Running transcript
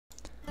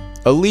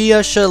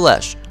Aaliyah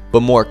Shalesh,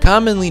 but more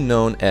commonly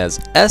known as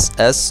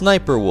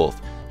SSSniperWolf.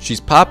 She's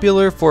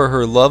popular for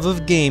her love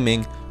of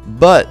gaming,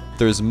 but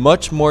there's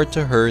much more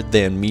to her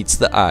than meets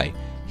the eye.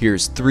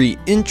 Here's 3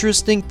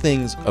 interesting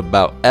things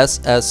about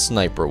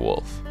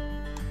SSSniperWolf.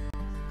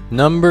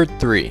 Number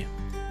 3.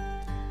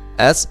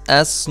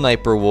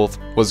 SSSniperWolf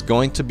was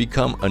going to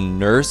become a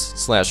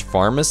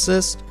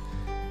nurse/pharmacist.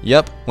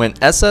 Yep, when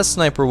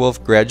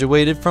SSSniperWolf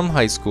graduated from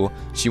high school,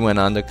 she went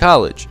on to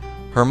college.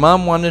 Her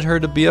mom wanted her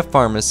to be a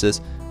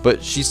pharmacist,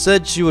 but she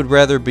said she would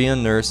rather be a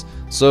nurse,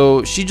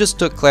 so she just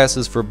took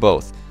classes for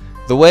both.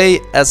 The way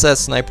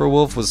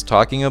SSSniperWolf was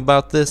talking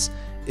about this,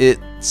 it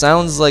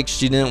sounds like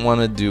she didn't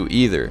want to do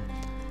either.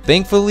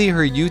 Thankfully,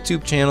 her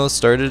YouTube channel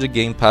started to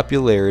gain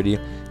popularity,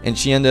 and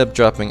she ended up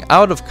dropping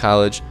out of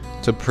college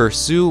to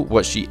pursue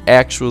what she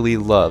actually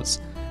loves.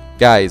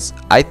 Guys,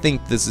 I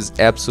think this is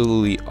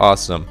absolutely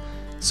awesome.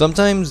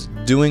 Sometimes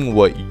doing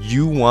what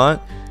you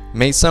want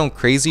may sound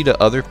crazy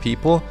to other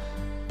people,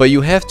 but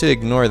you have to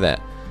ignore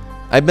that.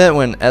 I bet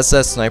when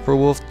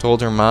SSSniperWolf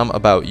told her mom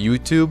about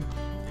YouTube,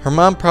 her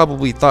mom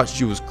probably thought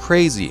she was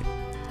crazy.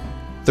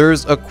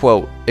 There's a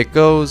quote, it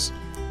goes,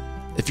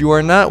 "If you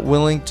are not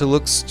willing to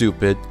look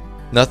stupid,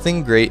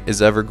 nothing great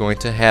is ever going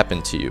to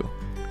happen to you."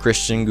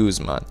 Christian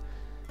Guzman.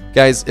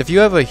 Guys, if you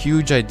have a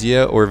huge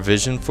idea or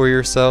vision for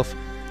yourself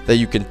that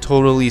you can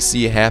totally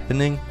see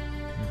happening,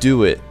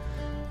 do it.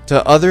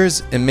 To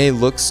others, it may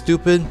look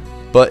stupid,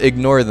 but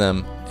ignore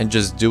them and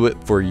just do it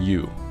for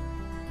you.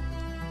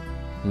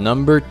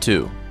 Number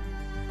 2.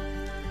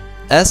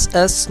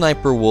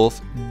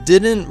 SSSniperWolf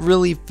didn't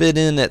really fit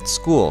in at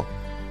school.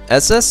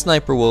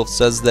 SSSniperWolf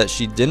says that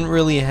she didn't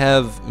really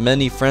have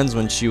many friends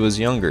when she was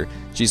younger.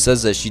 She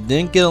says that she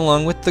didn't get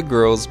along with the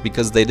girls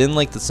because they didn't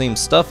like the same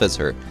stuff as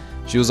her.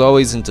 She was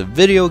always into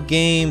video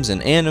games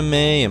and anime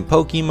and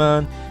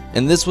Pokemon,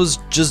 and this was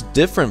just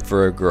different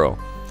for a girl.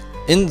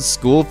 In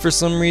school, for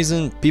some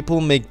reason,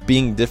 people make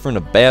being different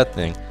a bad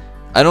thing.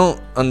 I don't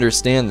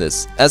understand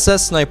this.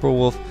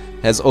 SSSniperWolf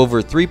has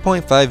over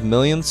 3.5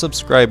 million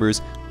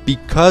subscribers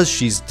because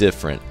she's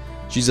different.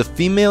 She's a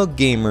female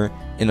gamer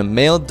in a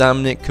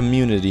male-dominant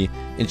community,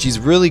 and she's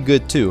really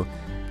good too.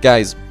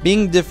 Guys,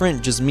 being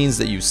different just means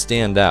that you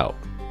stand out.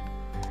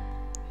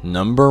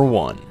 Number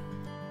 1.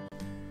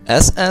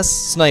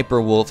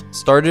 SSSniperWolf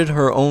started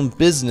her own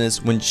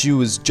business when she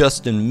was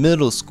just in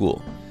middle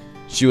school.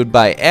 She would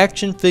buy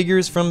action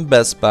figures from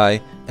Best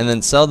Buy and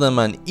then sell them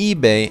on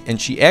eBay, and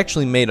she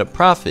actually made a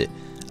profit.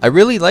 I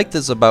really like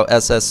this about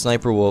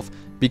SSSniperWolf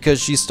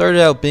because she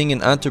started out being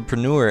an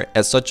entrepreneur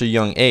at such a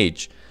young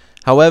age.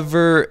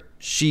 However,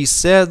 she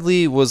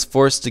sadly was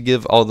forced to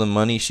give all the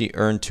money she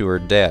earned to her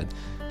dad.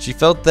 She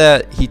felt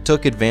that he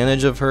took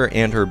advantage of her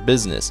and her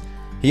business.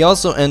 He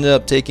also ended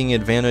up taking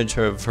advantage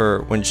of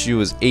her when she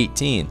was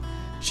 18.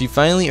 She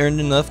finally earned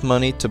enough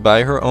money to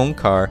buy her own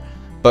car,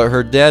 but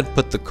her dad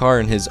put the car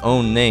in his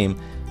own name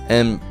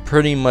and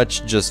pretty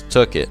much just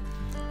took it.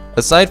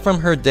 Aside from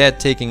her dad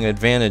taking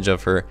advantage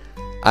of her,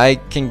 I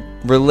can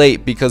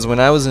relate because when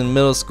I was in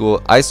middle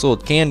school, I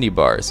sold candy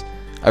bars.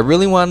 I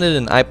really wanted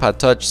an iPod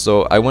Touch,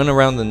 so I went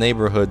around the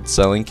neighborhood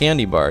selling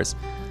candy bars.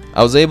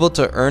 I was able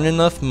to earn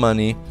enough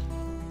money,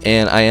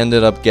 and I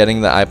ended up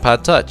getting the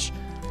iPod Touch.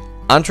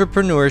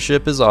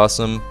 Entrepreneurship is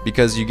awesome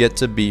because you get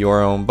to be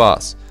your own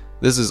boss.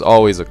 This is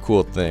always a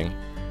cool thing.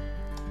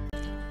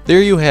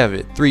 There you have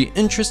it, 3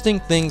 interesting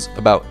things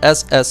about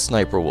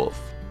SSSniperWolf.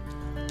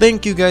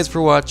 Thank you guys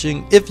for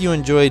watching. If you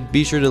enjoyed,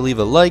 be sure to leave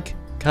a like,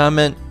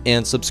 comment,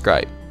 and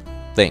subscribe.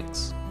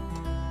 Thanks.